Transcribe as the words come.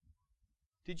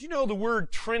Did you know the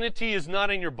word Trinity is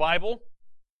not in your Bible?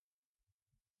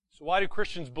 So why do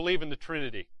Christians believe in the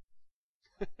Trinity?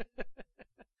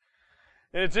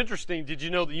 And it's interesting, did you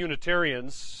know the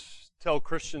Unitarians tell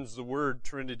Christians the word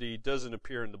Trinity doesn't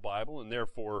appear in the Bible, and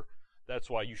therefore that's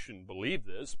why you shouldn't believe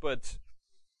this. But,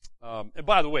 and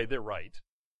by the way, they're right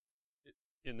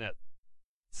in that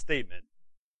statement,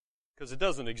 because it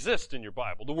doesn't exist in your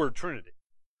Bible, the word Trinity.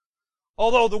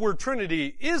 Although the word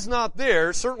Trinity is not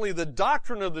there, certainly the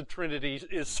doctrine of the Trinity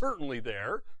is certainly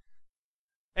there.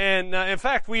 And in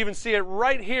fact, we even see it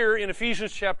right here in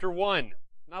Ephesians chapter 1.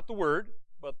 Not the word,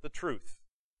 but the truth.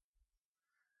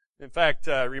 In fact,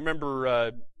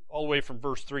 remember all the way from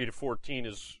verse 3 to 14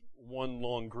 is one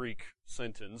long Greek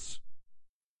sentence.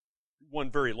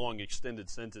 One very long extended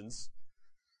sentence.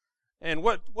 And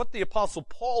what the Apostle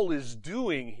Paul is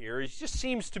doing here, he just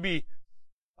seems to be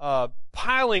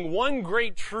piling one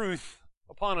great truth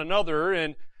upon another,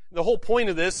 and the whole point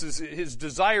of this is his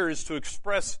desire is to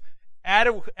express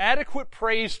adequate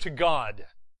praise to God.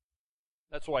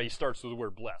 That's why he starts with the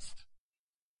word blessed.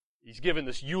 He's given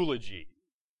this eulogy,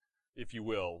 if you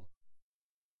will.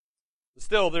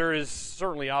 Still, there is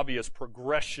certainly obvious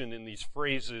progression in these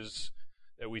phrases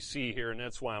that we see here, and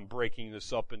that's why I'm breaking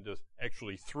this up into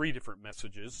actually 3 different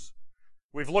messages.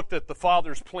 We've looked at the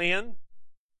Father's plan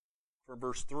from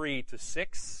verse 3 to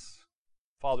 6,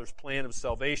 Father's plan of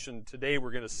salvation. Today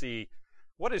we're going to see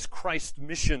what is Christ's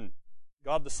mission,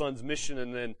 God the Son's mission,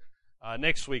 and then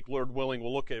next week, Lord willing,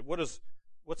 we'll look at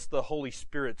what's the Holy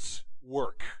Spirit's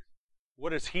work.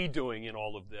 What is He doing in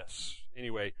all of this?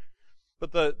 Anyway,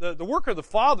 but the work of the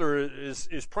Father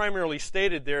is primarily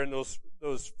stated there in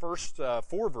those first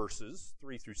 4 verses,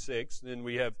 3 through 6. And then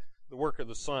we have the work of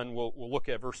the Son. We'll look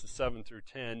at verses 7 through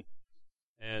 10,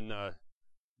 and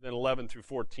then 11 through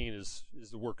 14 is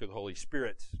the work of the Holy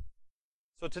Spirit.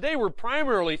 So today we're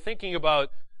primarily thinking about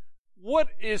what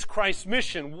is Christ's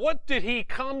mission? What did He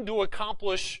come to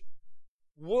accomplish?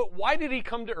 Why did He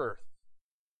come to earth?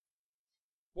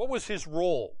 What was His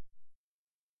role?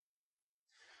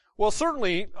 Well,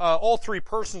 certainly all 3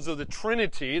 persons of the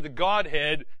Trinity, the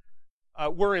Godhead,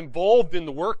 were involved in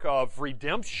the work of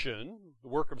redemption, the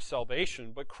work of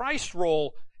salvation, but Christ's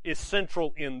role is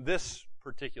central in this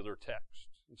particular text.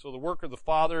 And so the work of the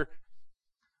Father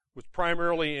was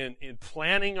primarily in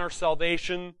planning our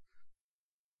salvation.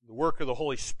 The work of the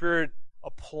Holy Spirit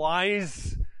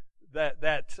applies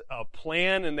that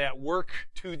plan and that work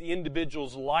to the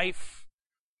individual's life.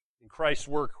 And Christ's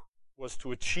work was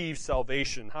to achieve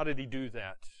salvation. How did He do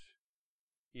that?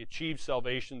 He achieved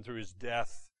salvation through His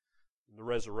death and the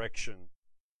resurrection.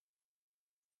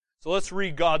 So let's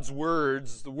read God's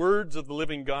words, the words of the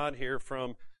living God here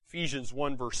from Ephesians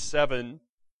 1 verse 7.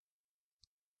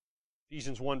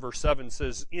 Ephesians 1 verse 7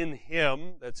 says, "In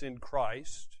Him," that's in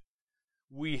Christ,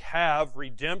 "we have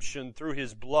redemption through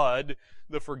His blood,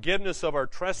 the forgiveness of our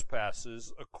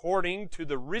trespasses, according to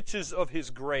the riches of His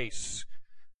grace,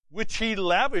 which He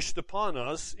lavished upon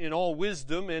us in all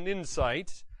wisdom and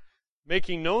insight,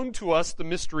 making known to us the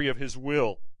mystery of His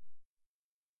will.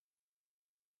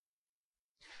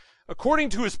 According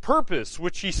to His purpose,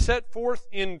 which He set forth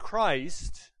in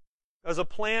Christ as a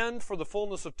plan for the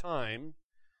fullness of time,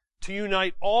 to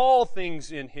unite all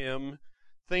things in Him,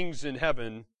 things in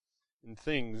heaven and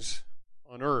things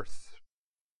on earth."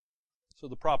 So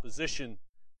the proposition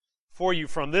for you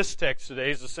from this text today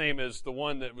is the same as the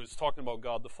one that was talking about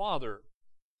God the Father.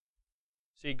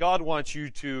 See, God wants you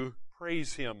to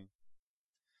praise Him.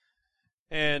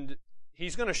 And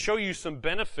He's going to show you some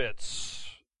benefits,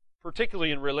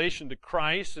 particularly in relation to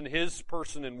Christ and His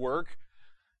person and work.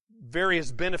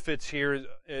 Various benefits here,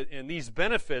 and these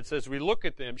benefits, as we look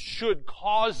at them, should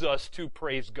cause us to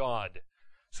praise God.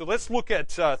 So let's look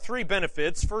at 3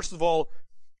 benefits. First of all,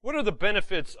 what are the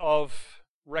benefits of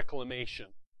reclamation?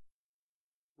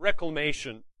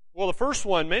 Reclamation. Well, the first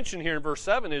one mentioned here in verse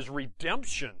 7 is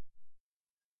redemption.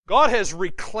 God has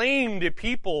reclaimed a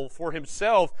people for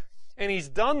Himself, and He's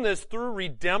done this through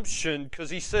redemption, because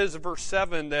He says in verse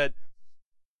 7 that,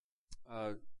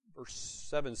 verse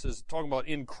 7 says, talking about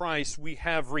in Christ, we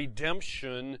have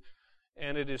redemption,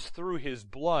 and it is through His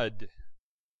blood.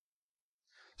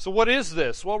 So what is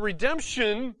this? Well,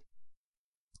 redemption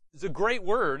is a great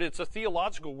word. It's a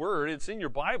theological word. It's in your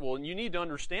Bible, and you need to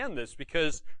understand this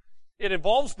because it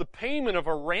involves the payment of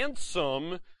a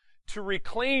ransom to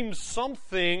reclaim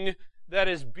something that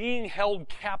is being held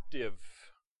captive.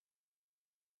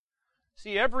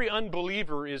 See, every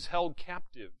unbeliever is held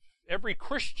captive. Every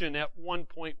Christian at one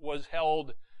point was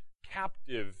held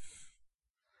captive.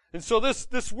 And so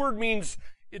this word means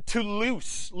to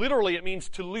loose. Literally, it means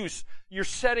to loose. You're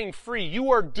setting free.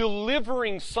 You are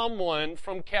delivering someone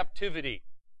from captivity.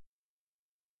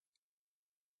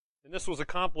 And this was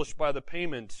accomplished by the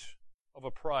payment of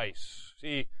a price.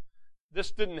 See,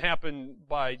 this didn't happen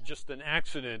by just an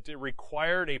accident. It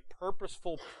required a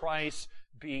purposeful price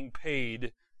being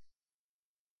paid.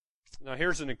 Now,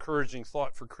 here's an encouraging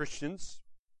thought for Christians.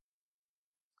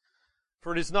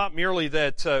 For it is not merely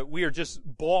that we are just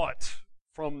bought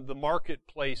from the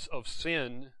marketplace of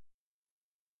sin,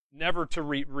 never to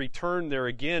return there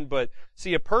again, but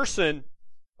see, a person,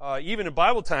 even in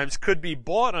Bible times, could be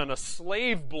bought on a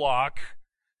slave block,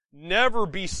 never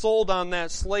be sold on that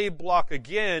slave block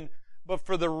again, but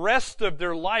for the rest of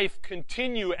their life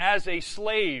continue as a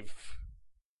slave,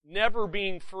 never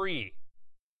being free.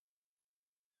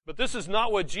 But this is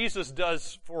not what Jesus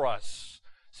does for us.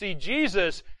 See,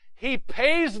 Jesus, He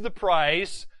pays the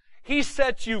price. He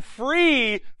sets you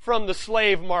free from the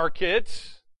slave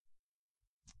market.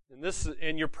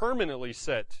 And you're permanently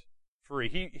set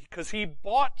free. Because He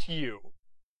bought you.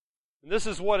 And this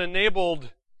is what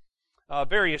enabled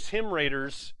various hymn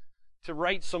writers to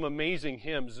write some amazing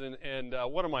hymns. And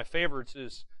one of my favorites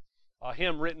is a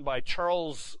hymn written by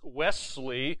Charles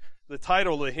Wesley. The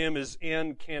title of the hymn is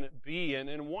And Can It Be? And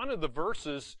in one of the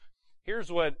verses,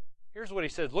 here's what he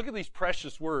says. Look at these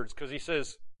precious words, because he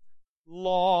says,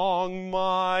 Long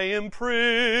my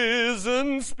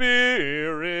imprisoned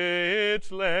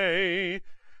spirit lay,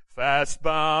 fast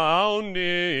bound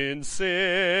in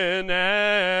sin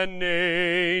and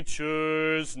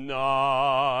nature's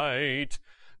night.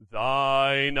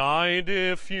 Thine eye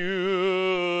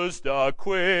diffused a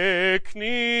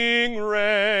quickening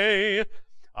ray.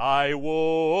 I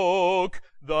woke,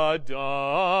 the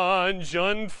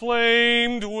dungeon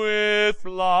flamed with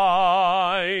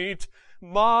light.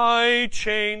 My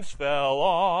chains fell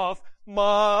off,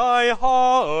 my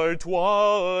heart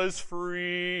was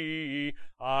free.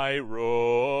 I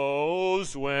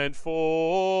rose, went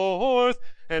forth,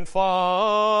 and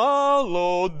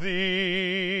followed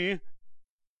Thee.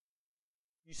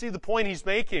 You see the point he's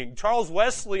making. Charles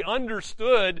Wesley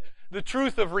understood the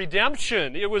truth of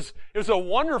redemption. It was a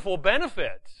wonderful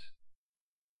benefit.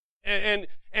 And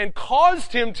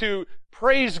caused him to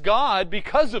praise God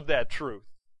because of that truth.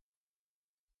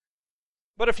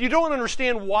 But if you don't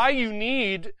understand why you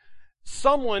need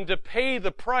someone to pay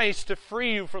the price to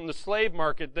free you from the slave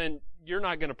market, then you're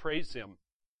not going to praise Him.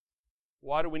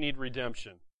 Why do we need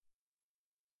redemption?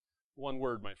 One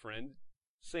word, my friend: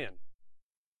 sin.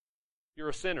 You're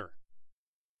a sinner.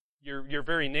 Your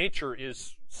very nature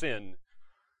is sin.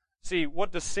 See,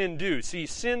 what does sin do? See,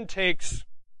 sin takes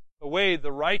away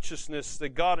the righteousness that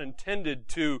God intended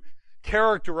to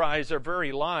characterize our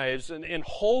very lives and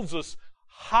holds us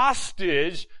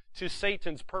hostage to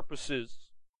Satan's purposes.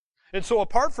 And so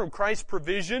apart from Christ's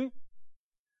provision,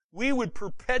 we would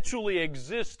perpetually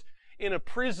exist in a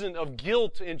prison of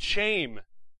guilt and shame.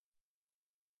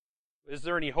 Is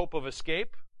there any hope of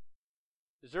escape?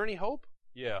 Is there any hope?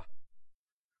 Yeah.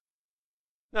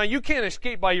 Now, you can't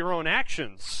escape by your own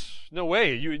actions. No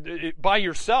way. By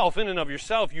yourself, in and of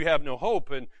yourself, you have no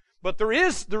hope. But there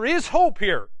is hope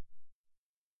here.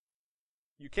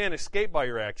 You can't escape by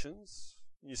your actions.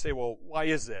 You say, well, why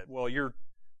is that? Well, you're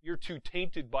too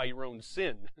tainted by your own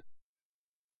sin.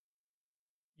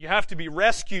 You have to be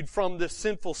rescued from this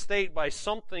sinful state by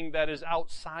something that is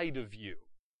outside of you.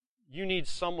 You need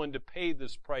someone to pay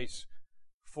this price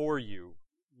for you.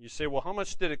 You say, well, how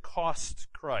much did it cost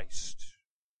Christ?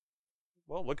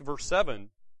 Well, look at verse 7,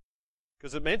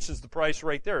 because it mentions the price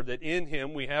right there, that in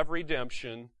Him we have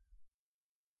redemption.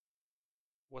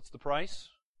 What's the price?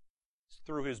 It's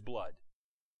through His blood.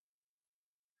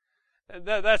 And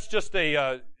that's just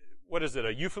a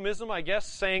euphemism, I guess,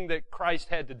 saying that Christ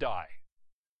had to die.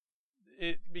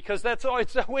 Because it's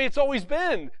the way it's always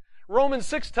been. Romans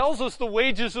 6 tells us the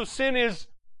wages of sin is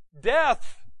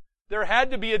death. There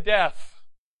had to be a death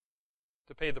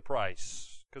to pay the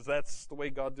price, because that's the way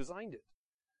God designed it.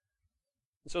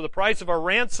 And so the price of our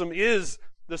ransom is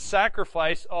the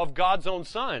sacrifice of God's own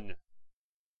Son.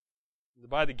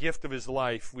 By the gift of His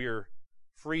life, we are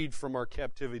freed from our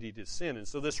captivity to sin. And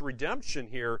so this redemption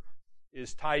here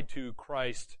is tied to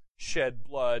Christ's shed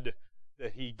blood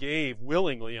that He gave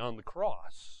willingly on the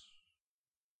cross.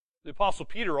 The Apostle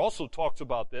Peter also talks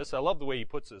about this. I love the way he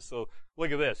puts this. So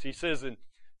look at this. He says in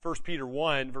 1 Peter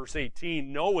 1, verse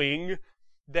 18, knowing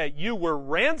that you were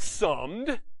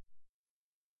ransomed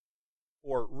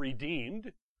or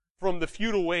redeemed from the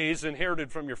futile ways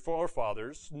inherited from your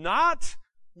forefathers, not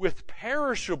with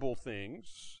perishable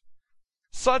things,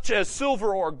 such as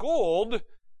silver or gold,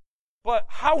 But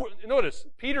how, notice,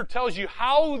 Peter tells you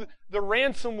how the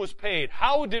ransom was paid.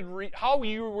 How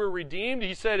you were redeemed.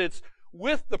 He said it's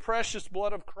with the precious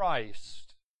blood of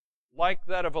Christ, like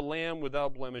that of a lamb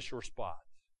without blemish or spot.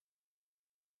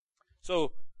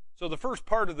 So the first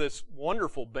part of this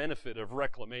wonderful benefit of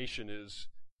reclamation is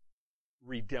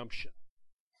redemption.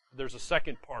 There's a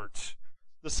second part.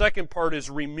 The second part is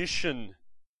remission.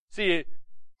 See,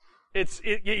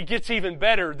 it gets even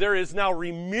better. There is now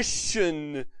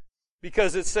remission,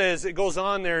 because it goes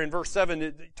on there in verse 7,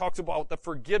 it talks about the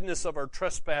forgiveness of our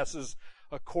trespasses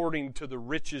according to the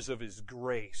riches of His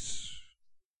grace.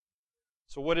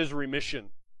 So what is remission?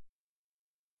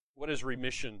 What is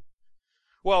remission?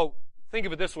 Well, think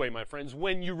of it this way, my friends.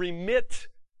 When you remit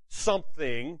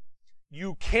something,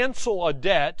 you cancel a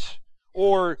debt,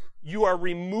 or you are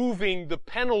removing the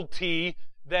penalty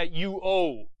that you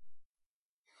owe.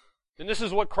 And this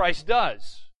is what Christ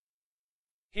does.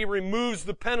 He removes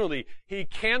the penalty. He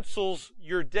cancels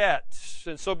your debt.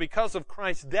 And so because of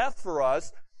Christ's death for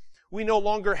us, we no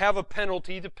longer have a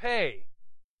penalty to pay.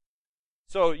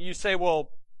 So you say, well,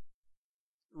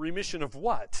 remission of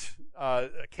what? A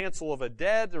cancel of a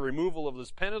debt, the removal of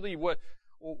this penalty?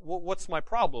 What's my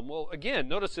problem? Well, again,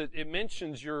 notice it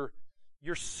mentions your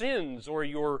sins or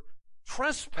your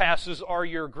trespasses are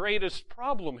your greatest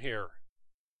problem here.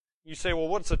 You say, well,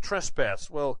 what's a trespass?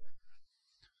 Well,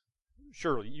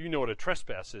 surely you know what a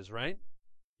trespass is, right?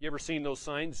 You ever seen those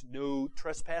signs? No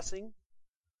trespassing?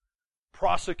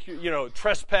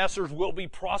 Trespassers will be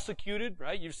prosecuted,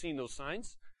 right? You've seen those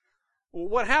signs. Well,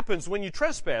 what happens when you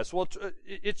trespass? Well,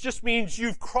 it just means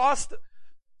you've crossed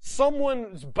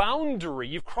someone's boundary.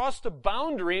 You've crossed a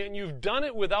boundary and you've done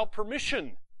it without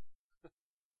permission.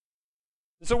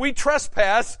 So we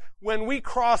trespass when we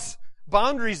cross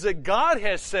boundaries that God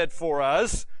has set for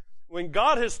us, when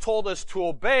God has told us to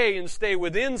obey and stay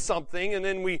within something, and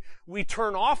then we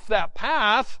turn off that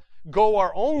path, go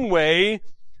our own way,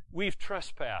 we've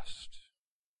trespassed.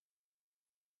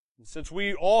 And since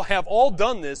we have all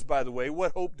done this, by the way,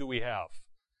 what hope do we have?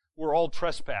 We're all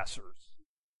trespassers.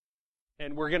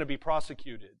 And we're going to be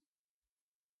prosecuted.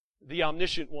 The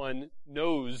omniscient one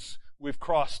knows we've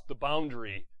crossed the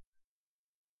boundary.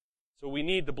 So we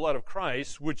need the blood of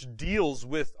Christ, which deals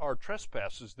with our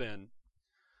trespasses then.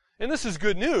 And this is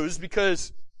good news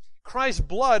because Christ's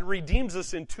blood redeems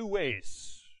us in two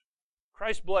ways.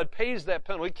 Christ's blood pays that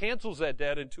penalty, cancels that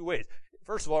debt in two ways.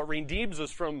 First of all, it redeems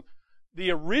us from the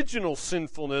original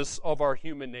sinfulness of our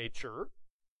human nature,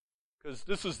 because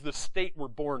this is the state we're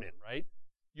born in, right?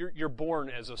 You're born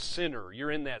as a sinner. You're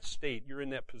in that state. You're in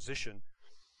that position.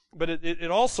 But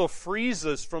it also frees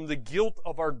us from the guilt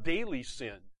of our daily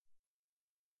sin.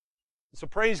 So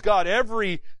praise God,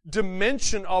 every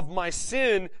dimension of my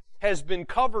sin has been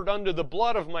covered under the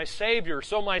blood of my Savior.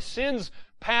 So my sins,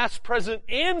 past, present,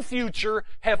 and future,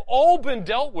 have all been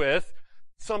dealt with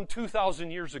some 2,000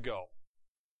 years ago.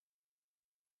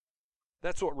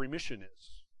 That's what remission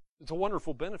is. It's a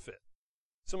wonderful benefit.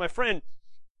 So my friend,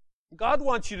 God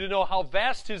wants you to know how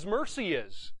vast His mercy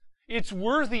is. It's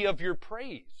worthy of your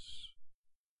praise.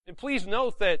 And please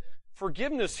note that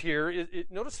forgiveness here,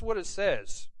 notice what it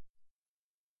says.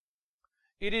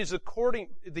 It is according,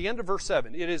 at the end of verse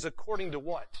 7, it is according to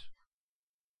what?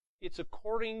 It's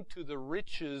according to the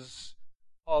riches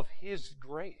of His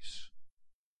grace.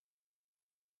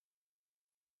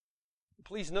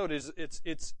 Please note, it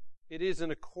is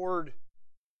in accord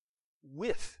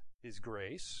with His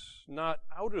grace, not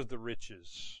out of the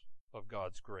riches of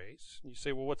God's grace. And you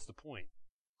say, well, what's the point?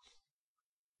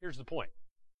 Here's the point.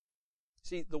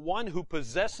 See, the one who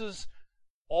possesses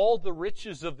all the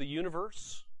riches of the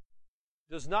universe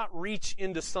does not reach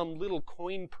into some little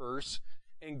coin purse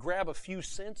and grab a few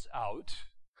cents out.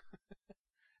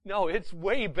 No, it's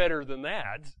way better than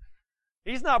that.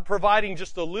 He's not providing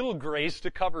just a little grace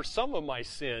to cover some of my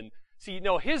sin. See,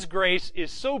 no, His grace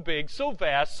is so big, so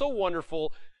vast, so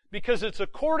wonderful, because it's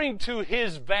according to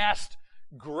His vast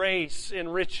grace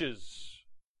and riches.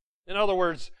 In other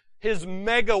words, His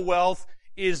mega wealth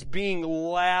is being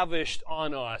lavished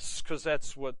on us, because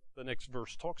that's what the next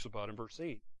verse talks about in verse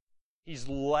 8. He's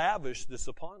lavished this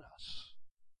upon us.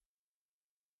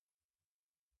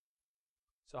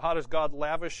 So how does God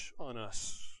lavish on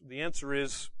us? The answer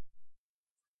is,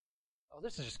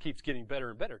 this just keeps getting better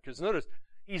and better. Because notice,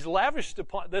 He's lavished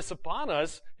this upon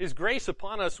us, His grace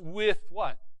upon us with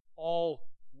what? All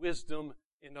wisdom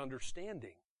and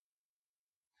understanding.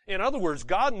 In other words,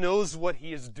 God knows what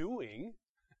He is doing.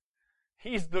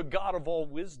 He's the God of all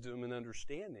wisdom and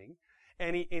understanding.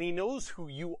 And He knows who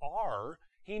you are.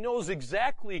 He knows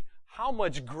exactly how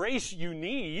much grace you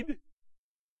need.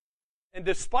 And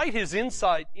despite His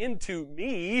insight into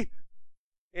me,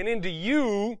 And into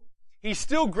you, He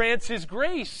still grants His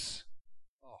grace.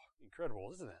 Oh, incredible,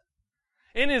 isn't it?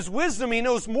 In His wisdom, He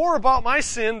knows more about my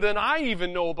sin than I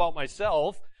even know about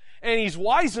myself. And He's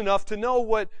wise enough to know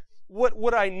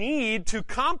what I need to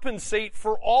compensate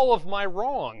for all of my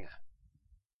wrong.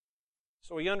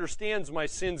 So He understands my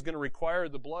sin's going to require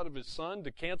the blood of His Son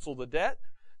to cancel the debt.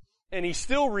 And He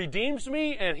still redeems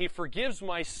me, and He forgives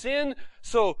my sin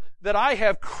so that I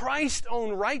have Christ's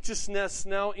own righteousness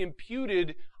now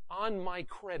imputed on my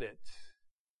credit.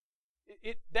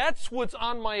 That's what's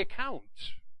on my account.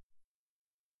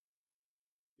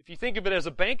 If you think of it as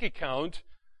a bank account,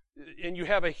 and you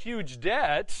have a huge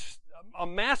debt, a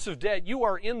massive debt, you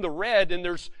are in the red, and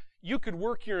you could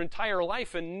work your entire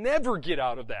life and never get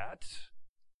out of that.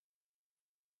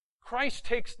 Christ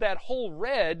takes that whole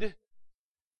red,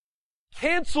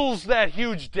 cancels that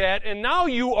huge debt, and now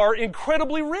you are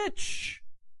incredibly rich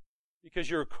because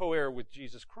you're a co-heir with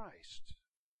Jesus Christ.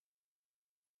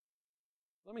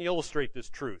 Let me illustrate this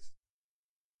truth.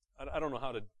 I don't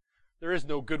know there is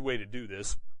no good way to do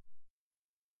this,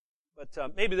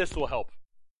 but maybe this will help.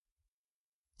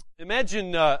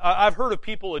 Imagine, I've heard of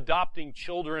people adopting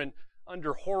children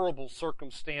under horrible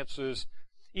circumstances,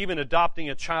 even adopting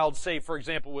a child, say, for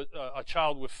example, a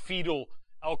child with fetal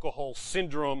alcohol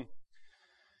syndrome.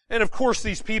 And of course,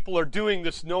 these people are doing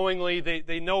this knowingly.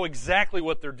 They know exactly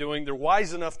what they're doing. They're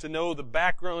wise enough to know the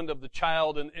background of the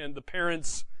child and the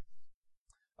parents.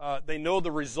 They know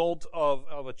the result of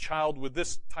a child with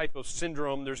this type of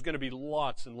syndrome. There's going to be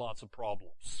lots and lots of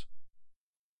problems.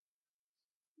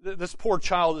 This poor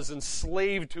child is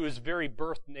enslaved to his very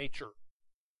birth nature.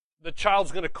 The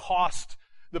child's going to cost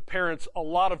the parents a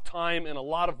lot of time and a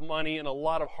lot of money and a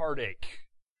lot of heartache.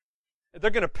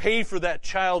 They're going to pay for that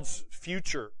child's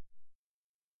future.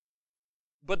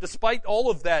 But despite all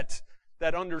of that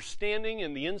understanding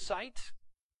and the insight,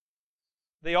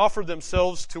 they offer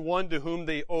themselves to one to whom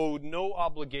they owe no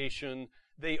obligation.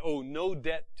 They owe no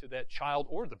debt to that child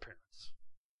or the parents.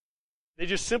 They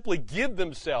just simply give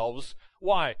themselves.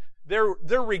 Why? They're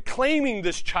reclaiming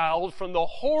this child from the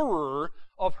horror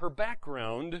of her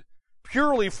background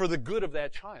purely for the good of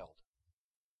that child.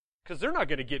 Because they're not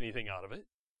going to get anything out of it.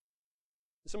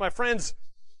 So my friends,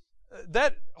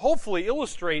 that hopefully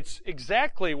illustrates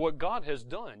exactly what God has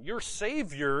done. Your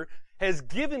Savior has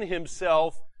given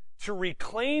Himself to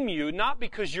reclaim you, not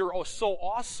because you're so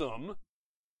awesome.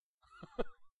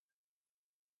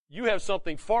 You have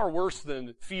something far worse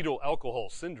than fetal alcohol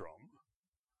syndrome.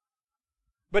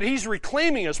 But He's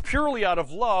reclaiming us purely out of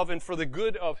love and for the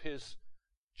good of His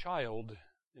child.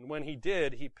 And when He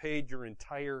did, He paid your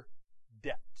entire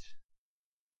debt.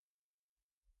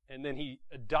 And then He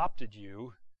adopted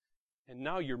you, and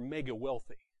now you're mega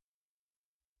wealthy.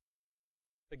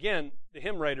 Again, the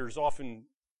hymn writers often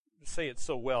say it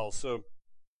so well. So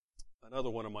another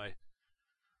one of my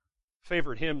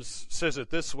favorite hymns says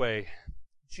it this way: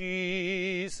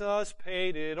 Jesus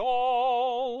paid it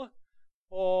all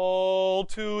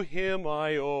to Him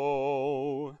I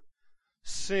owe.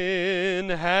 Sin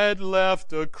had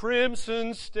left a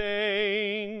crimson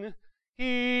stain,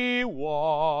 He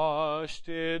washed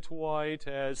it white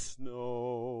as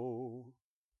snow.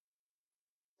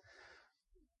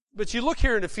 But you look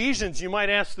here in Ephesians, you might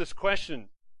ask this question.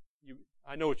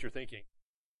 I know what you're thinking.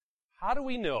 How do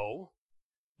we know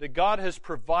that God has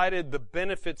provided the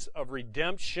benefits of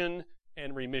redemption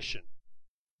and remission?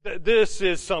 This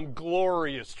is some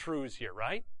glorious truths here,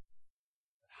 right?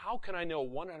 How can I know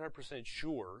 100%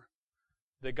 sure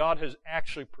that God has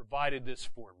actually provided this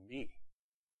for me?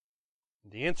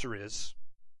 The answer is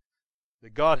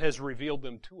that God has revealed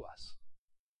them to us.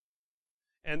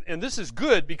 And this is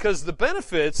good because the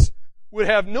benefits would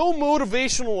have no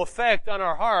motivational effect on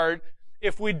our heart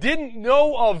if we didn't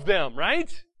know of them,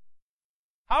 right?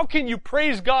 How can you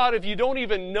praise God if you don't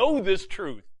even know this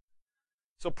truth?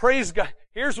 So praise God.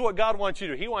 Here's what God wants you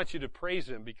to do. He wants you to praise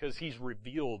Him because He's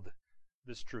revealed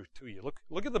this truth to you.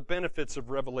 Look at the benefits of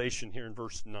revelation here in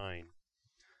verse 9.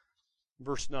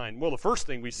 Verse 9. Well, the first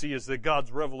thing we see is that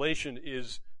God's revelation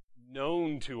is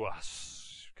known to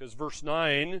us. Because verse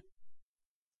 9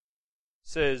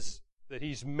 says that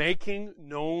He's making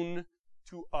known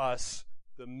to us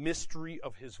the mystery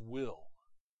of His will.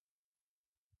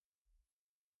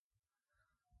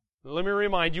 Now, let me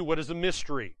remind you, what is a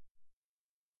mystery?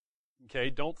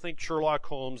 Okay, don't think Sherlock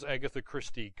Holmes, Agatha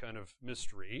Christie kind of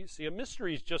mystery. See, a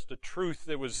mystery is just a truth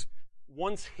that was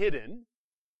once hidden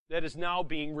that is now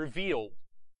being revealed.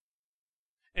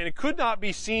 And it could not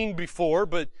be seen before,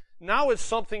 but now it's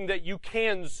something that you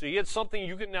can see. It's something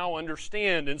you can now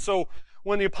understand. And so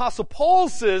when the Apostle Paul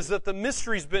says that the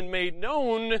mystery's been made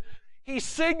known, he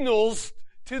signals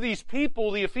to these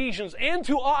people, the Ephesians, and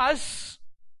to us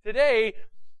today,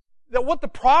 that what the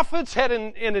prophets had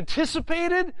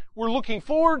anticipated, were looking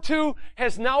forward to,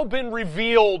 has now been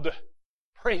revealed.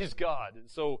 Praise God. And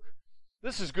so,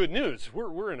 this is good news.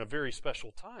 We're in a very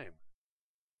special time.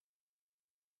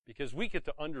 Because we get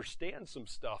to understand some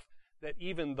stuff that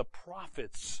even the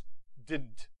prophets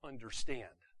didn't understand.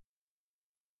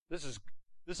 This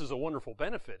is a wonderful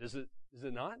benefit, is it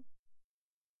not?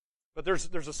 But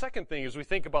there's a second thing as we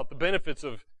think about the benefits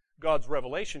of God's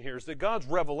revelation here, is that God's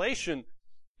revelation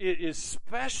is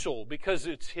special because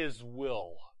it's His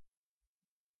will.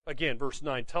 Again, verse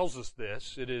 9 tells us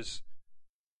this.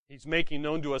 He's making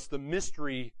known to us the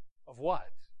mystery of what?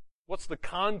 What's the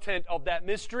content of that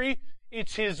mystery?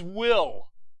 It's His will.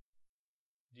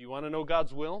 Do you want to know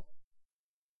God's will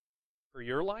for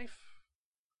your life?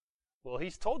 Well,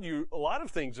 He's told you a lot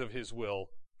of things of His will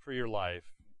for your life.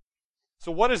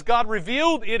 So what has God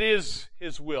revealed? It is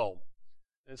His will.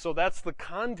 And so that's the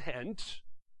content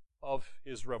of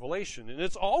His revelation. And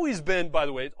it's always been, by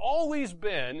the way, it's always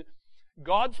been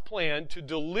God's plan to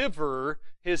deliver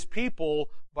His people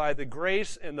by the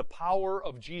grace and the power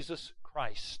of Jesus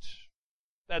Christ.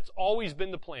 That's always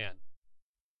been the plan.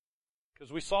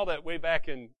 Because we saw that way back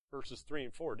in verses 3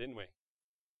 and 4, didn't we?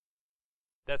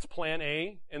 That's plan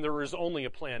A, and there is only a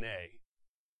plan A.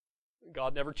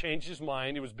 God never changed His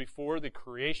mind. It was before the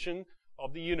creation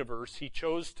of the universe. He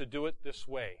chose to do it this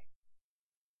way.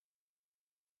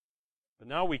 But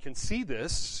now we can see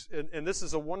this, and this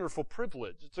is a wonderful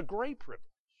privilege. It's a great privilege.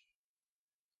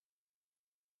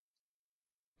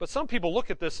 But some people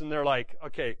look at this and they're like,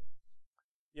 okay,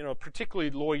 particularly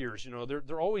lawyers,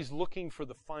 they're always looking for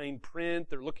the fine print.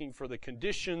 They're looking for the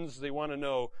conditions. They want to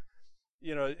know,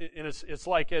 and it's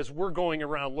like as we're going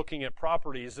around looking at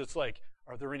properties, it's like,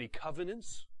 are there any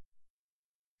covenants?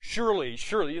 Surely,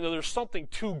 there's something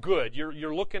too good.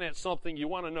 You're looking at something, you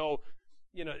want to know,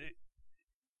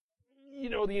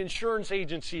 the insurance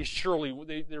agency is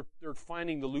surely, they're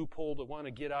finding the loophole to want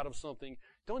to get out of something.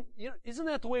 Isn't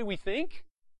that the way we think?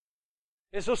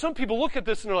 And so some people look at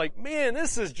this and they're like, man,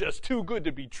 this is just too good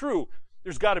to be true.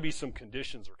 There's got to be some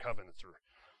conditions or covenants or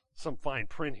some fine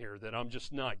print here that I'm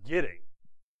just not getting.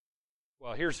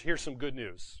 Well, here's some good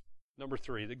news. Number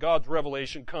 3, that God's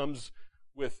revelation comes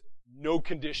with no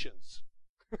conditions.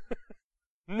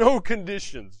 No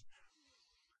conditions.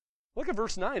 Look at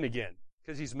verse 9 again,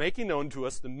 because He's making known to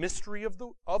us the mystery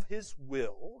of His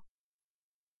will.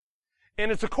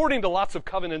 And it's according to lots of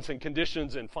covenants and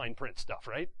conditions and fine print stuff,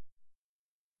 right?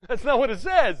 That's not what it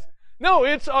says. No,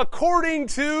 it's according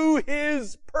to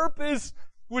His purpose,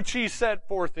 which He set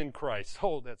forth in Christ.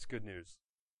 Oh, that's good news.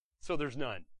 So there's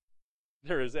none.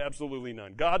 There is absolutely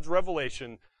none. God's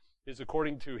revelation is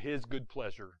according to His good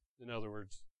pleasure, in other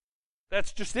words.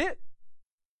 That's just it.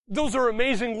 Those are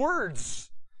amazing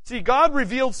words. See, God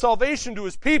revealed salvation to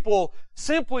His people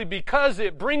simply because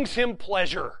it brings Him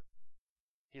pleasure.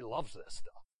 He loves this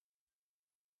stuff.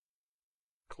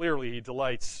 Clearly, He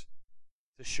delights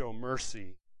to show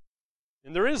mercy.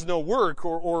 And there is no work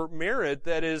or merit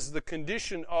that is the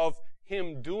condition of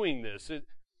Him doing this.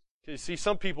 You see,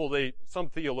 some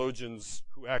theologians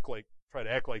who try to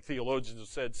act like theologians have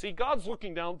said, see, God's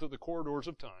looking down through the corridors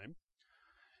of time,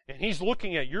 and He's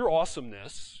looking at your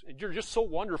awesomeness, and you're just so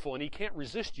wonderful, and He can't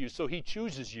resist you, so He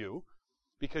chooses you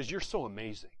because you're so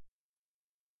amazing.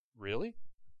 Really?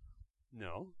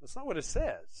 No, that's not what it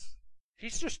says.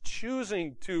 He's just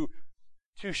choosing to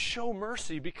show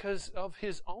mercy because of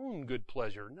His own good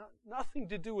pleasure, nothing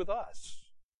to do with us.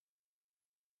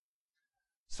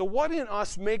 So what in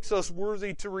us makes us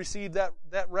worthy to receive that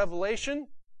revelation?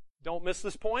 Don't miss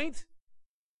this point.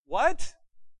 What?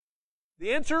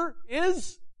 The answer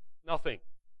is nothing.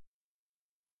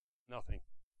 Nothing.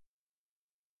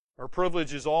 Our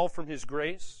privilege is all from His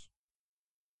grace.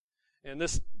 And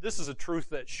this is a truth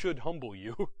that should humble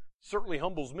you. Certainly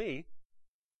humbles me.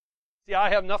 See, I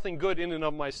have nothing good in and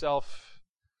of myself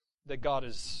that God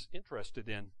is interested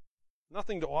in.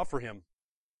 Nothing to offer Him.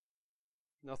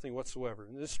 Nothing whatsoever.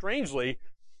 And strangely,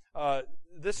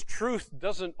 this truth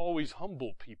doesn't always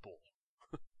humble people.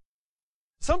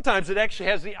 Sometimes it actually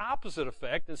has the opposite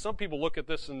effect, and some people look at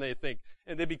this and they think,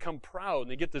 and they become proud,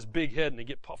 and they get this big head, and they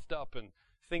get puffed up and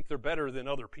think they're better than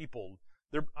other people.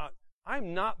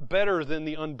 I'm not better than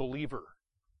the unbeliever.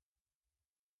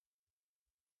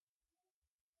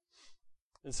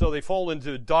 And so they fall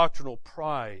into doctrinal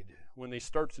pride when they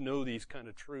start to know these kind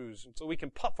of truths. And so we can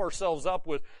puff ourselves up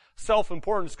with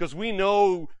self-importance because we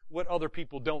know what other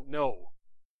people don't know.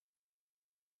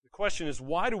 The question is,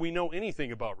 why do we know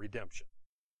anything about redemption?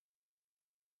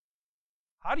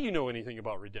 How do you know anything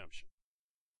about redemption?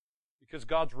 because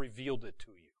God's revealed it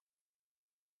to you.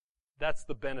 That's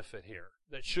the benefit here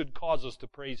that should cause us to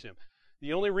praise Him.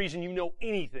 The only reason you know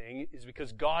anything is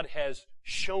because God has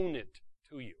shown it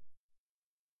to you.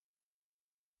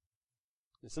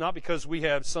 It's not because we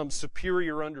have some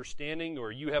superior understanding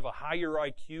or you have a higher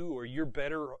IQ or you're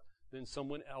better than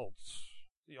someone else.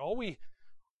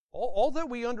 All that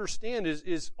we understand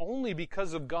is only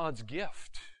because of God's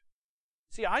gift.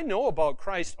 See, I know about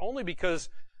Christ only because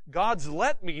God's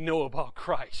let me know about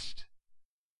Christ.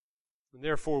 And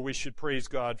therefore, we should praise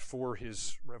God for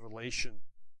His revelation.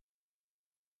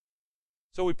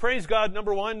 So we praise God,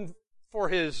 number one, for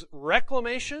His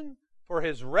reclamation, for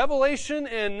His revelation,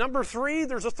 and number three,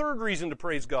 there's a third reason to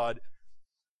praise God.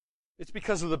 It's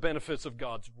because of the benefits of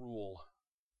God's rule.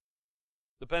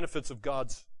 The benefits of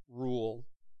God's rule.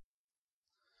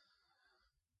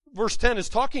 Verse 10 is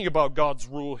talking about God's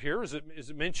rule here as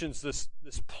it mentions this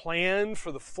plan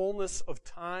for the fullness of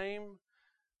time.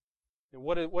 And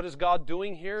what is God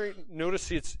doing here?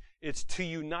 Notice it's to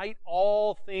unite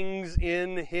all things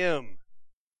in Him.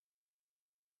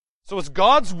 So it's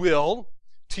God's will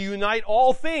to unite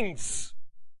all things.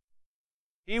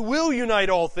 He will unite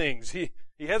all things. He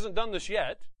hasn't done this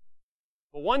yet,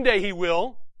 but one day He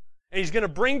will. And He's going to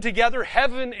bring together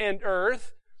heaven and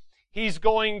earth. He's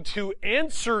going to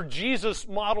answer Jesus'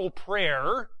 model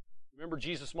prayer. Remember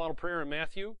Jesus' model prayer in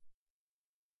Matthew?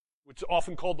 Which is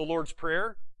often called the Lord's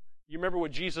Prayer. You remember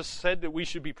what Jesus said that we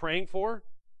should be praying for?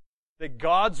 That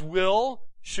God's will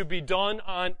should be done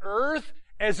on earth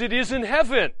as it is in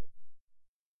heaven.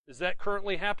 Is that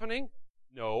currently happening?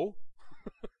 No.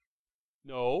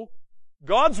 No.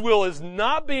 God's will is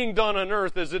not being done on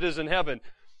earth as it is in heaven.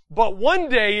 But one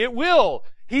day it will.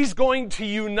 He's going to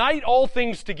unite all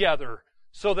things together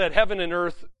so that heaven and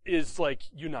earth is like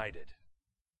united.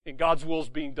 And God's will is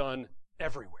being done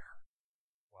everywhere.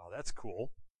 Wow, that's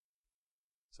cool.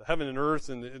 So heaven and earth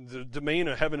and the domain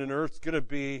of heaven and earth is going to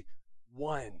be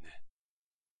one.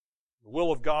 The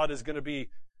will of God is going to be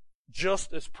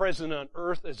just as present on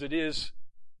earth as it is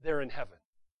there in heaven.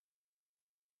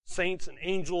 Saints and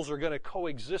angels are going to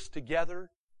coexist together.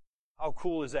 How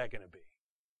cool is that going to be?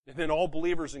 And then all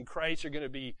believers in Christ are going to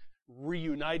be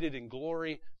reunited in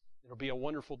glory. It'll be a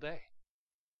wonderful day.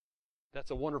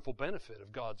 That's a wonderful benefit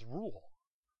of God's rule.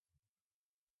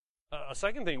 A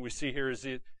second thing we see here is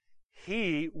that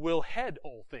He will head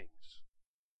all things.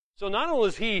 So not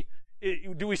only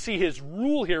do we see His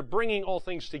rule here, bringing all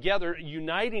things together,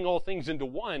 uniting all things into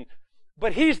one,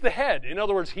 but He's the head. In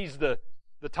other words, He's the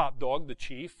top dog, the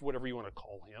chief, whatever you want to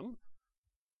call Him.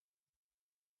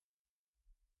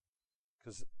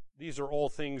 Because these are all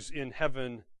things in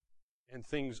heaven and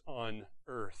things on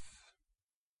earth.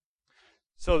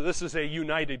 So this is a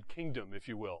united kingdom, if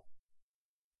you will.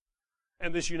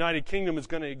 And this united kingdom is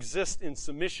going to exist in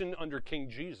submission under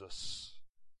King Jesus.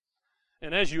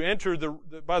 And as you enter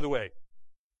by the way,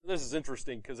 this is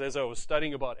interesting because as I was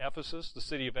studying about Ephesus, the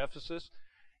city of Ephesus,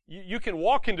 you can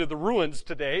walk into the ruins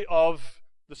today of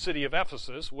the city of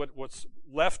Ephesus, what's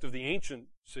left of the ancient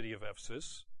city of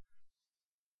Ephesus.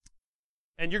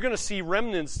 And you're going to see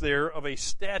remnants there of a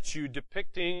statue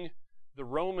depicting the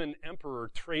Roman Emperor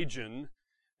Trajan,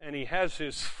 and he has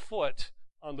his foot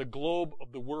on the globe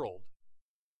of the world.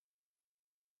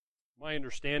 My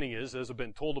understanding is, as I've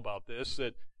been told about this,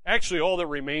 that actually all that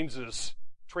remains is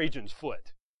Trajan's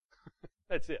foot.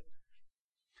 That's it.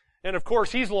 And of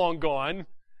course, he's long gone,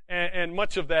 and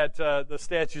much of that, the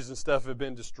statues and stuff have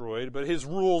been destroyed, but his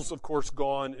rule's, of course,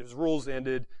 gone. His rule's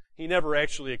ended. He never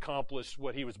actually accomplished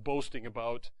what he was boasting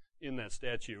about in that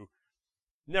statue.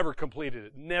 Never completed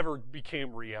it. Never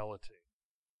became reality.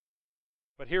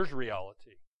 But here's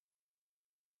reality.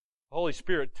 The Holy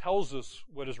Spirit tells us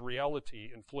what is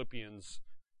reality in Philippians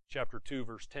chapter 2,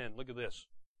 verse 10. Look at this.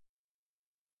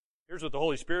 Here's what the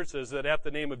Holy Spirit says, that at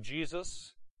the name of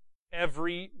Jesus,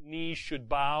 every knee should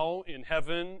bow in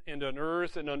heaven and on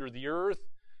earth and under the earth,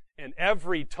 and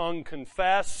every tongue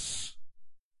confess.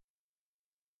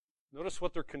 Notice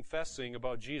what they're confessing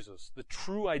about Jesus, the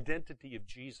true identity of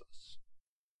Jesus.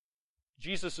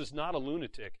 Jesus is not a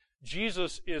lunatic.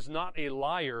 Jesus is not a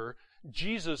liar.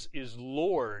 Jesus is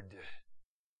Lord.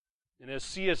 And as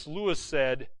C.S. Lewis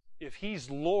said, if He's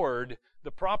Lord, the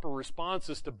proper response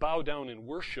is to bow down and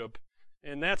worship.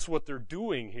 And that's what they're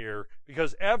doing here,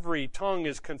 because every tongue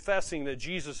is confessing that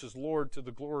Jesus is Lord to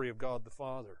the glory of God the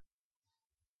Father.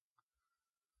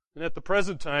 And at the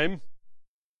present time,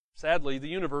 sadly, the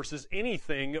universe is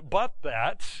anything but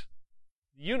that.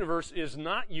 The universe is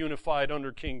not unified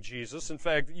under King Jesus. In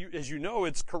fact, as you know,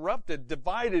 it's corrupted,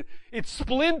 divided, it's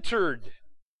splintered.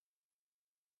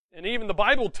 And even the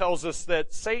Bible tells us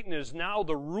that Satan is now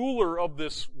the ruler of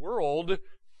this world.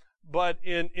 But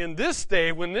in this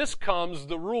day, when this comes,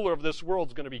 the ruler of this world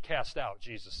is going to be cast out,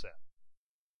 Jesus said.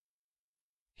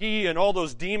 He and all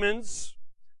those demons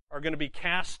are going to be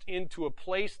cast into a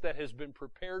place that has been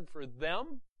prepared for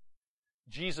them.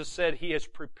 Jesus said He has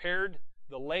prepared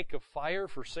the lake of fire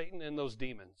for Satan and those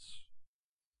demons.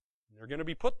 They're going to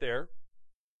be put there.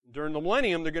 During the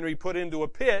millennium, they're going to be put into a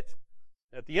pit.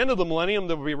 At the end of the millennium,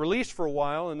 they'll be released for a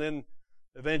while, and then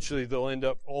eventually they'll end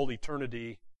up all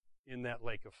eternity in that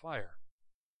lake of fire.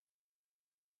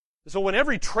 So when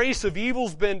every trace of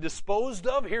evil's been disposed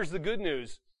of, here's the good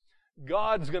news.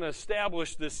 God's going to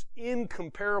establish this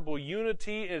incomparable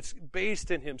unity. It's based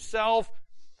in Himself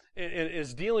and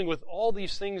is dealing with all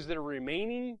these things that are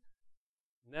remaining.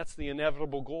 And that's the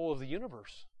inevitable goal of the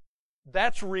universe.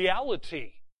 That's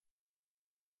reality.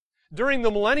 During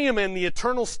the millennium and the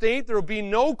eternal state, there will be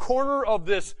no corner of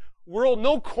this world,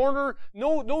 no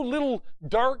little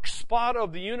dark spot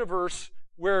of the universe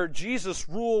where Jesus'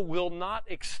 rule will not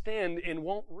extend and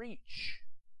won't reach.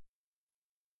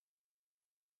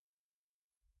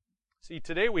 See,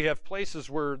 today we have places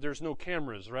where there's no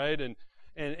cameras, right?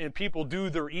 And people do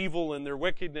their evil and their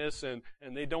wickedness and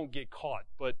they don't get caught.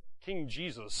 But King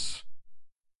Jesus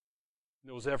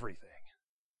knows everything.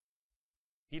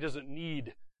 He doesn't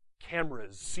need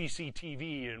cameras,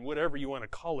 CCTV, and whatever you want to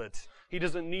call it. He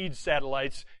doesn't need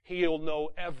satellites. He'll know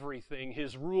everything.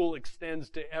 His rule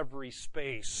extends to every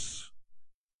space.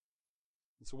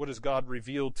 And so what does God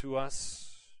reveal to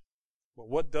us? Well,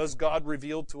 what does God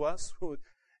reveal to us?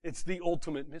 It's the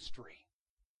ultimate mystery.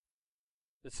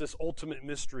 It's this ultimate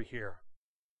mystery here.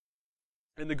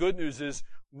 And the good news is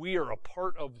we are a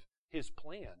part of His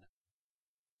plan.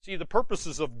 See, the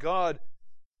purposes of God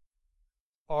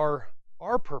are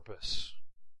our purpose.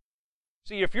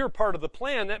 See, if you're part of the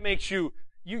plan, that makes you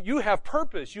have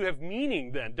purpose. You have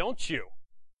meaning then, don't you?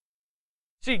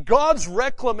 See, God's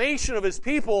reclamation of His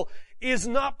people is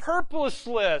not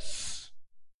purposeless.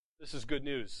 This is good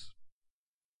news.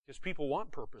 Because people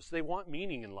want purpose. They want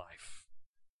meaning in life.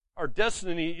 Our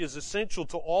destiny is essential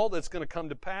to all that's going to come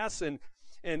to pass, and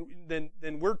then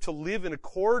we're to live in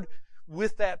accord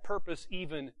with that purpose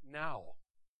even now.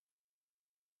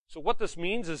 So what this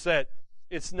means is that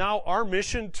it's now our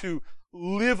mission to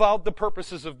live out the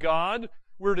purposes of God.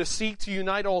 We're to seek to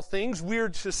unite all things. We're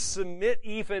to submit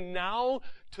even now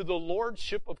to the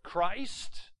lordship of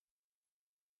Christ.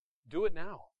 Do it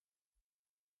now.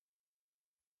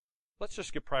 Let's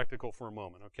just get practical for a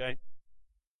moment, okay?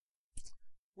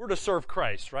 We're to serve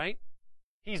Christ, right?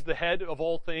 He's the head of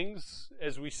all things,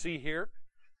 as we see here.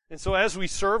 And so as we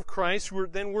serve Christ,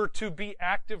 we're to be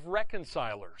active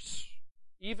reconcilers,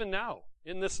 even now,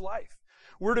 in this life.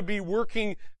 We're to be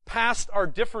working past our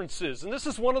differences. And this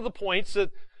is one of the points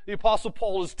that the Apostle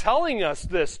Paul is telling us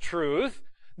this truth.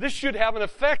 This should have an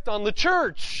effect on the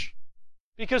church.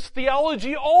 Because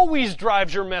theology always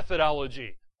drives your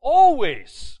methodology.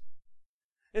 Always.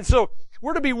 And so,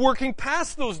 we're to be working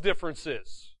past those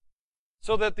differences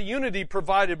so that the unity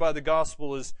provided by the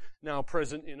gospel is now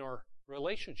present in our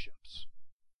relationships.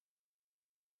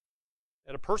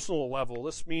 At a personal level,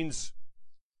 this means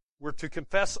we're to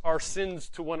confess our sins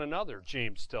to one another,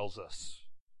 James tells us.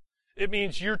 It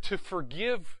means you're to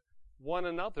forgive one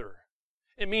another.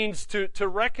 It means to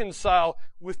reconcile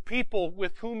with people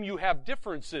with whom you have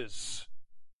differences.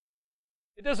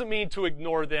 It doesn't mean to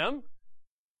ignore them.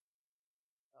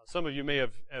 Some of you may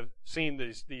have seen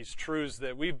these truths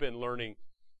that we've been learning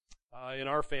in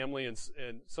our family, and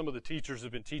some of the teachers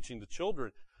have been teaching the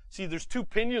children. See, there's two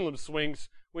pendulum swings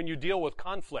when you deal with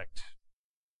conflict.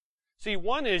 See,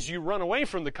 one is you run away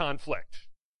from the conflict.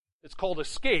 It's called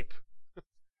escape.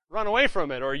 Run away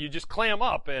from it, or you just clam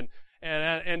up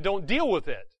and don't deal with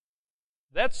it.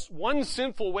 That's one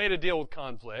sinful way to deal with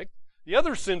conflict. The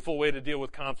other sinful way to deal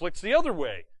with conflict is the other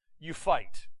way. You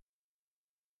fight.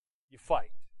 You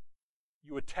fight.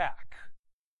 You attack.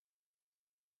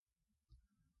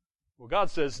 Well, God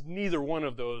says neither one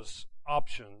of those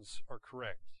options are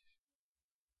correct.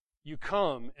 You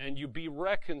come and you be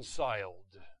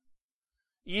reconciled,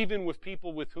 even with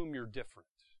people with whom you're different.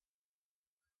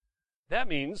 That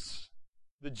means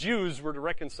the Jews were to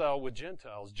reconcile with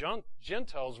Gentiles.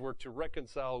 Gentiles were to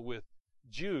reconcile with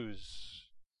Jews.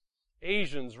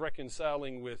 Asians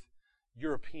reconciling with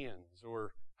Europeans,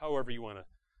 or however you want to.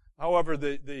 However,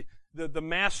 the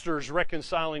masters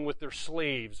reconciling with their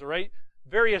slaves, all right?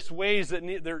 Various ways that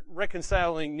their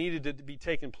reconciling needed to be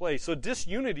taken place. So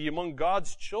disunity among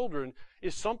God's children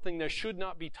is something that should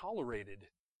not be tolerated.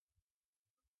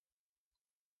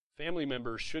 Family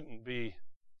members shouldn't be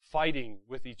fighting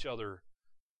with each other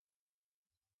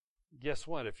guess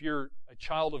what? If you're a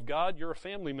child of God, you're a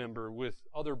family member with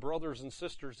other brothers and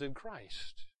sisters in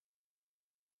Christ.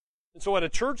 And so at a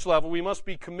church level, we must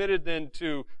be committed then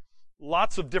to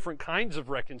lots of different kinds of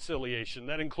reconciliation.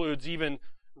 That includes even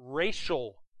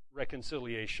racial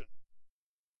reconciliation.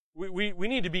 We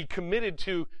need to be committed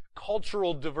to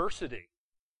cultural diversity.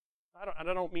 I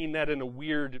don't mean that in a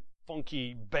weird,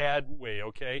 funky, bad way,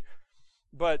 okay?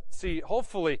 But see,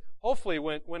 hopefully,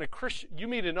 when a Christian, you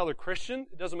meet another Christian,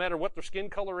 it doesn't matter what their skin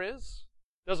color is.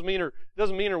 It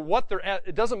doesn't matter what their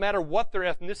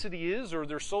ethnicity is or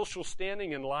their social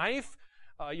standing in life.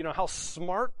 How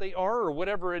smart they are or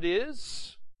whatever it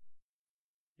is.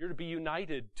 You're to be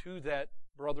united to that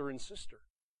brother and sister.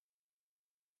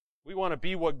 We want to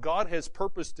be what God has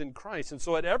purposed in Christ. And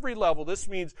so at every level, this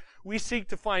means we seek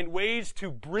to find ways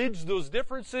to bridge those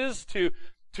differences, to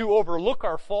overlook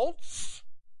our faults.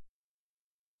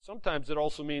 Sometimes it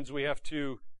also means we have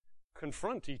to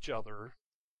confront each other,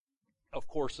 of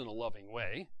course, in a loving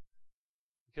way,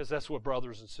 because that's what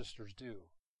brothers and sisters do.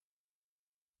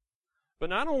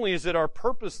 But not only is it our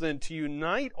purpose then to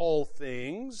unite all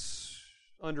things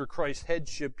under Christ's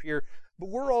headship here, but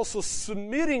we're also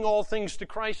submitting all things to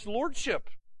Christ's lordship.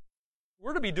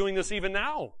 We're to be doing this even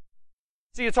now.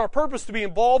 See, it's our purpose to be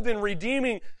involved in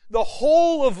redeeming the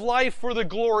whole of life for the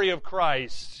glory of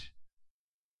Christ.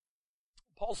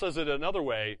 Paul says it another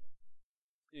way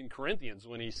in Corinthians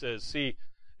when he says, see,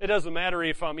 it doesn't matter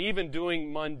if I'm even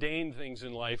doing mundane things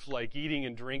in life like eating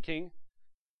and drinking.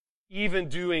 Even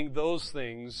doing those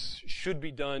things should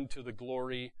be done to the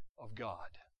glory of God.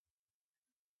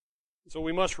 So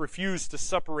we must refuse to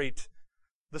separate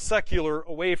the secular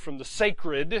away from the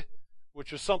sacred,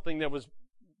 which is something that was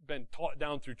been taught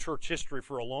down through church history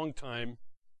for a long time.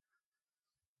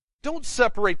 Don't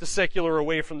separate the secular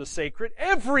away from the sacred.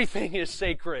 Everything is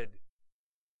sacred.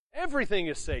 Everything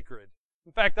is sacred.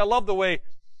 In fact, I love the way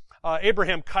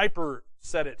Abraham Kuyper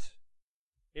said it.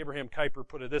 Abraham Kuyper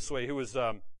put it this way. Who was,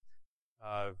 what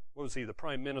was he, the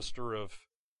Prime Minister of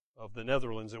the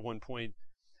Netherlands at one point.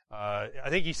 I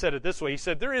think he said it this way. He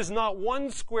said, there is not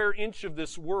 1 square inch of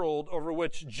this world over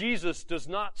which Jesus does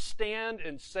not stand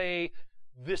and say,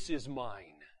 this is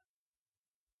mine.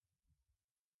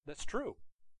 That's true.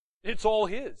 It's all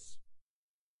His.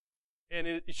 And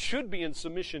it should be in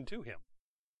submission to Him.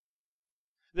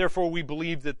 Therefore, we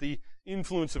believe that the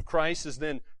influence of Christ is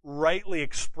then rightly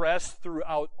expressed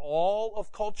throughout all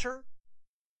of culture.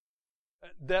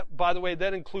 That, by the way,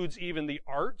 that includes even the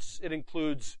arts. It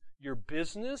includes your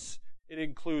business. It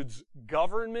includes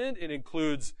government. It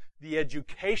includes the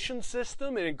education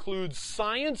system. It includes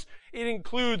science. It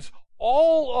includes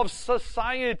all of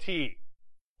society.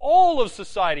 All of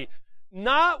society.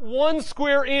 Not 1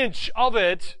 square inch of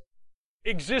it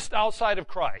exists outside of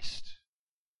Christ.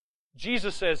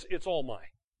 Jesus says, it's all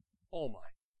mine. All mine.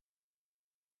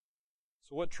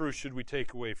 So what truth should we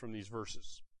take away from these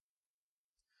verses?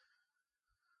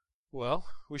 Well,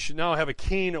 we should now have a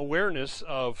keen awareness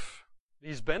of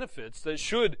these benefits that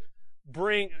should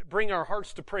bring our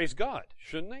hearts to praise God,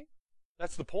 shouldn't they?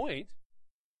 That's the point.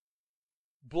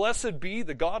 Blessed be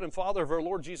the God and Father of our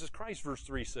Lord Jesus Christ, verse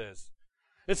 3 says.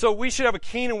 And so we should have a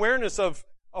keen awareness of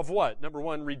what? Number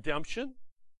 1, redemption.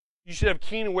 You should have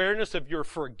keen awareness of your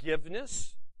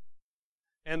forgiveness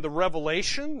and the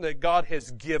revelation that God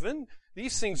has given.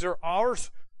 These things are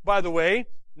ours, by the way,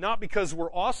 not because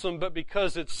we're awesome, but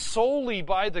because it's solely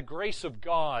by the grace of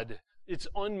God. It's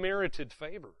unmerited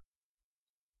favor.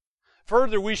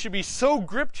 Further, we should be so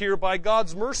gripped here by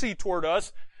God's mercy toward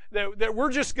us that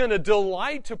we're just going to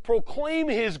delight to proclaim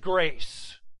His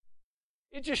grace.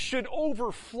 It just should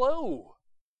overflow.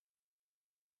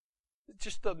 It's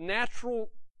just a natural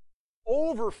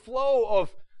overflow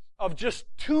of just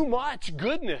too much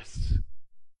goodness.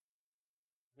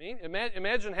 I mean,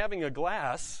 imagine having a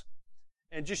glass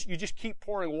and you just keep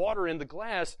pouring water in the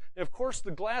glass, and of course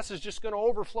the glass is just going to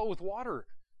overflow with water.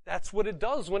 That's what it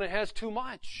does when it has too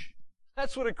much.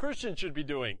 That's what a Christian should be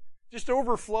doing. Just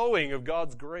overflowing of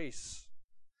God's grace.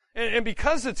 And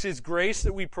because it's His grace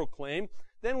that we proclaim,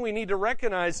 then we need to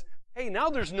recognize, hey, now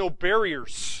there's no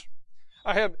barriers.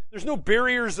 There's no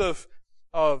barriers of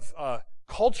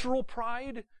cultural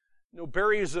pride, no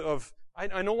barriers of,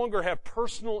 I no longer have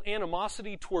personal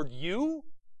animosity toward you.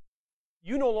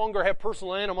 You no longer have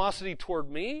personal animosity toward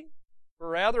me. But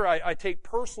rather, I take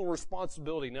personal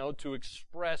responsibility now to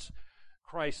express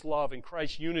Christ's love and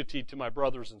Christ's unity to my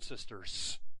brothers and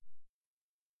sisters.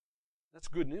 That's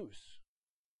good news.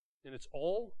 And it's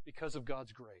all because of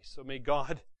God's grace. So may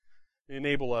God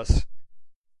enable us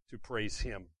to praise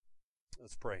Him.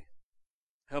 Let's pray.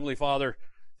 Heavenly Father,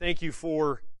 thank You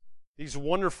for these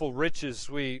wonderful riches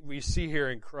we see here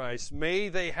in Christ, may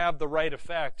they have the right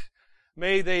effect.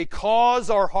 May they cause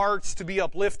our hearts to be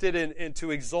uplifted and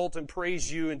to exalt and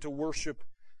praise you and to worship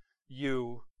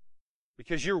you,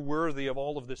 because you're worthy of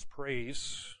all of this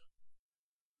praise.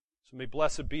 So may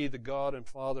blessed be the God and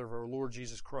Father of our Lord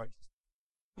Jesus Christ,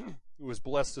 who has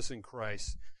blessed us in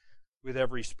Christ with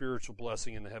every spiritual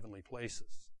blessing in the heavenly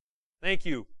places. Thank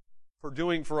you for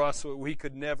doing for us what we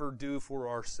could never do for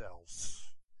ourselves.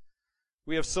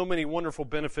 We have so many wonderful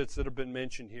benefits that have been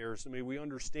mentioned here. So may we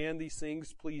understand these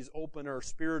things. Please open our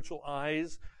spiritual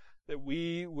eyes that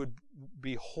we would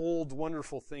behold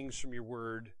wonderful things from your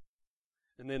word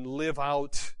and then live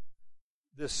out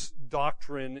this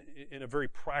doctrine in a very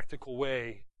practical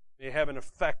way. May have an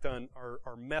effect on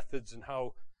our methods and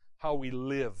how we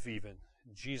live even.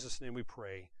 In Jesus' name we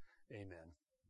pray. Amen.